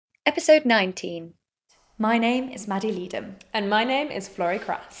Episode 19. My name is Maddie Leedham. And my name is Flori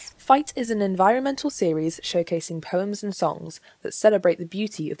Crass. pFITE is an environmental series showcasing poems and songs that celebrate the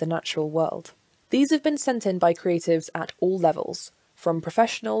beauty of the natural world. These have been sent in by creatives at all levels, from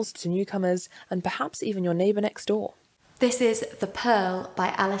professionals to newcomers, and perhaps even your neighbour next door. This is The Pearl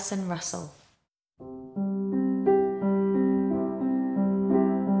by Alison Russell.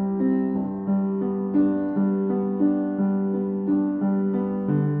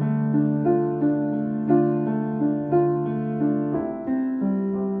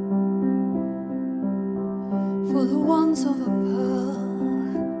 For the want of a pearl,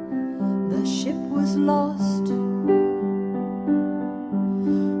 the ship was lost,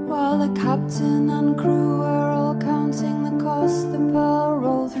 while the captain and crew were all counting the cost. The pearl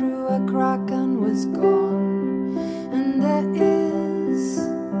rolled through a crack and was gone, and there is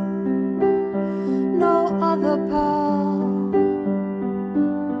no other pearl,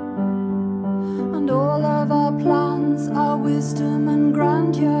 and all of our plans, our wisdom and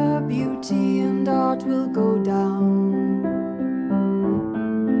grandeur, beauty and art will go down.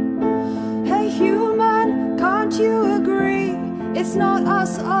 Hey human, can't you agree? It's not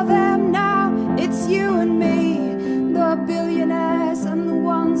us or them now, it's you and me. The billionaires and the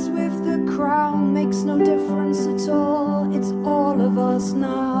ones with the crown, makes no difference at all, it's all of us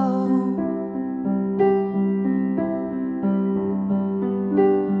now.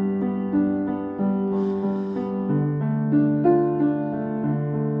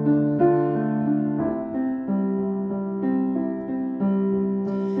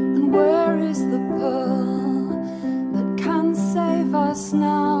 And where is the pearl that can save us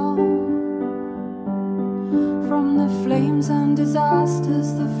now? From the flames and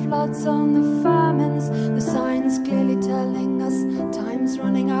disasters, the floods and the famines, the signs clearly telling us time's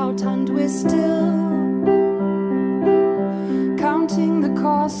running out, and we're still counting the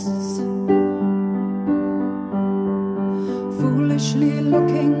costs, foolishly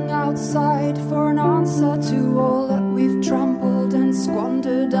looking outside for an answer to all that we've trampled and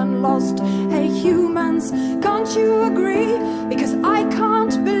squandered and lost. Hey humans, can't you agree? Because I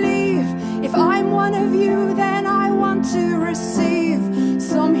can't believe if I'm one of you, then I want to receive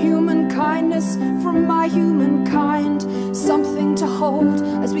some human kindness from my humankind, something to hold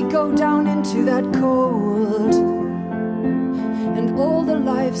as we go down into that cold. And all the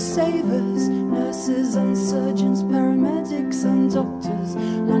lifesavers, nurses and surgeons, paramedics and doctors,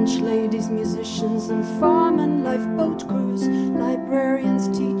 lunch ladies, musicians and farm and lifeboat crews, librarians,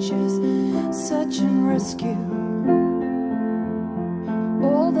 teachers, search and rescue.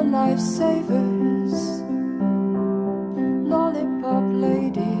 All the lifesavers, lollipop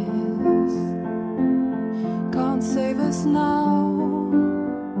ladies, can't save us now.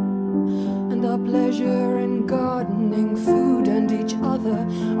 And our pleasure in gardening, food and each other,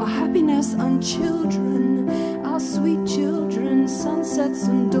 our happiness and children, our sweet children, sunsets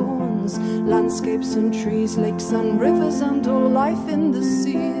and dawns, landscapes and trees, lakes and rivers, and all life in the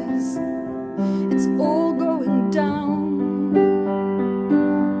seas, it's all going down.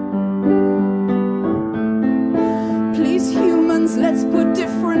 Please humans, let's put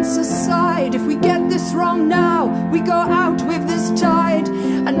difference aside. If we get this wrong now, we go out with this tide.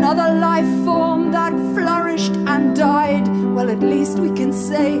 Another life form that flourished and died, well, at least we can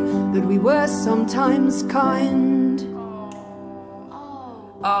say that we were sometimes kind.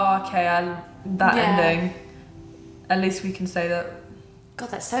 Oh, okay, that Yeah. ending. At least we can say that. God,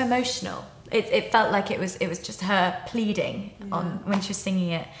 that's so emotional. It felt like it was just her pleading on when she was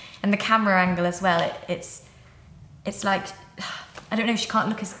singing it, and the camera angle as well. It's like, I don't know, she can't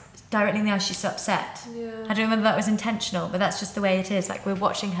look as directly in the eyes, she's so upset. Yeah. I don't know whether that was intentional, but that's just the way it is. Like, we're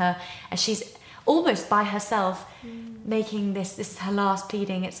watching her as she's almost by herself making this is her last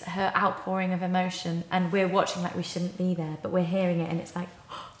pleading, it's her outpouring of emotion, and we're watching like we shouldn't be there, but we're hearing it, and it's like,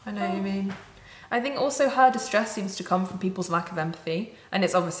 I know what you mean. I think also her distress seems to come from people's lack of empathy, and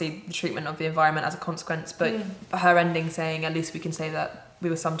it's obviously the treatment of the environment as a consequence, but her ending saying, at least we can say that we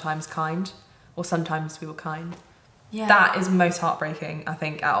were sometimes kind, or sometimes we were kind. yeah. That is most heartbreaking, I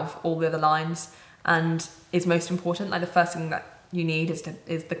think, out of all the other lines, and is most important. Like, the first thing that you need is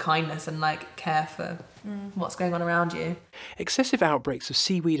the kindness and like care for what's going on around you. Excessive outbreaks of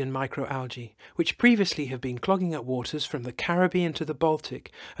seaweed and microalgae, which previously have been clogging up waters from the Caribbean to the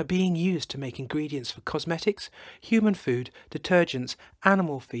Baltic, are being used to make ingredients for cosmetics, human food, detergents,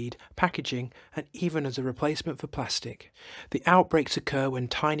 animal feed, packaging, and even as a replacement for plastic. The outbreaks occur when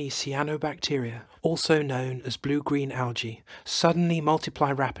tiny cyanobacteria, also known as blue-green algae, suddenly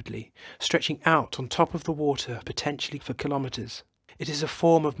multiply rapidly, stretching out on top of the water potentially for kilometres. It is a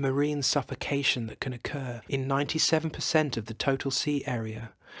form of marine suffocation that can occur in 97% of the total sea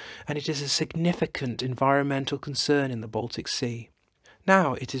area, and it is a significant environmental concern in the Baltic Sea.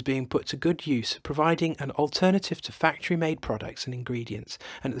 Now it is being put to good use, providing an alternative to factory-made products and ingredients,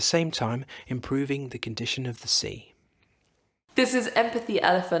 and at the same time improving the condition of the sea. This is Empathy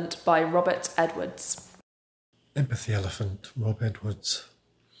Elephant by Robert Edwards. Empathy Elephant, Rob Edwards.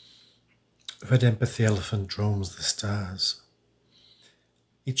 Red empathy elephant roams the stars.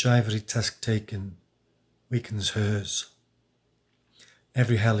 Each ivory task taken weakens hers.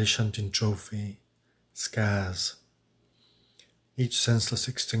 Every hellish hunting trophy scars. Each senseless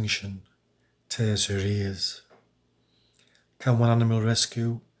extinction tears her ears. Can one animal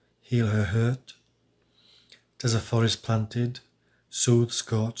rescue heal her hurt? Does a forest planted soothe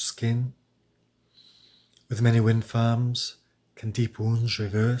scorched skin? With many wind farms, can deep wounds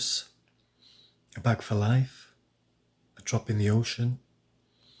reverse? A bag for life? A drop in the ocean?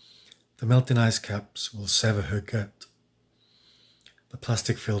 The melting ice caps will sever her gut. The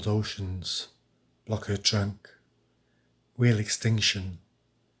plastic-filled oceans block her trunk. Whale extinction,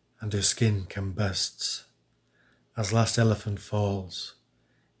 and her skin combusts. As last elephant falls,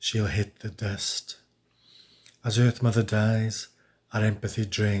 she'll hit the dust. As Earth Mother dies, our empathy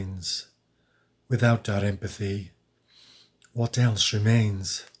drains. Without our empathy, what else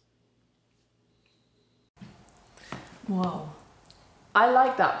remains? Wow. I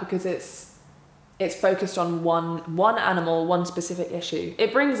like that because it's focused on one animal, one specific issue.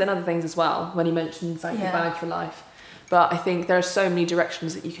 It brings in other things as well when he mentions like the bag for life. But I think there are so many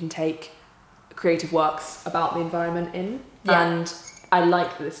directions that you can take creative works about the environment in. Yeah. And I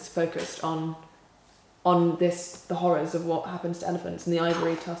like that this is focused on the horrors of what happens to elephants and the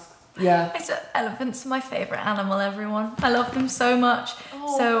ivory tusks. Yeah. Elephants are my favourite animal, everyone. I love them so much.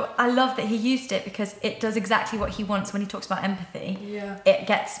 Oh. So I love that he used it because it does exactly what he wants when he talks about empathy. Yeah. It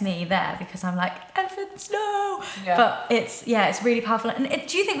gets me there because I'm like, elephants, no! Yeah. But it's really powerful. And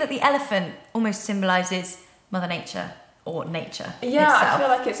do you think that the elephant almost symbolises Mother Nature or nature itself? I feel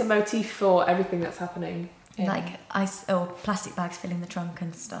like it's a motif for everything that's happening. Like ice or plastic bags filling the trunk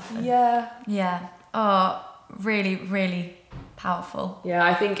and stuff. And yeah. Oh, really, really powerful. Yeah,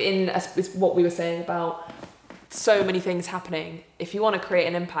 I think it's what we were saying about so many things happening. If you want to create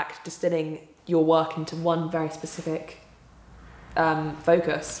an impact, distilling your work into one very specific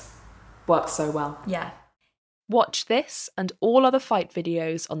focus works so well. Yeah. Watch this and all other pFITE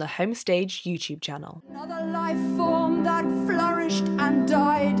videos on the Homestage YouTube channel. Another life form that flourished and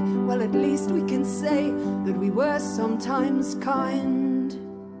died. Well, at least we can say that we were sometimes kind.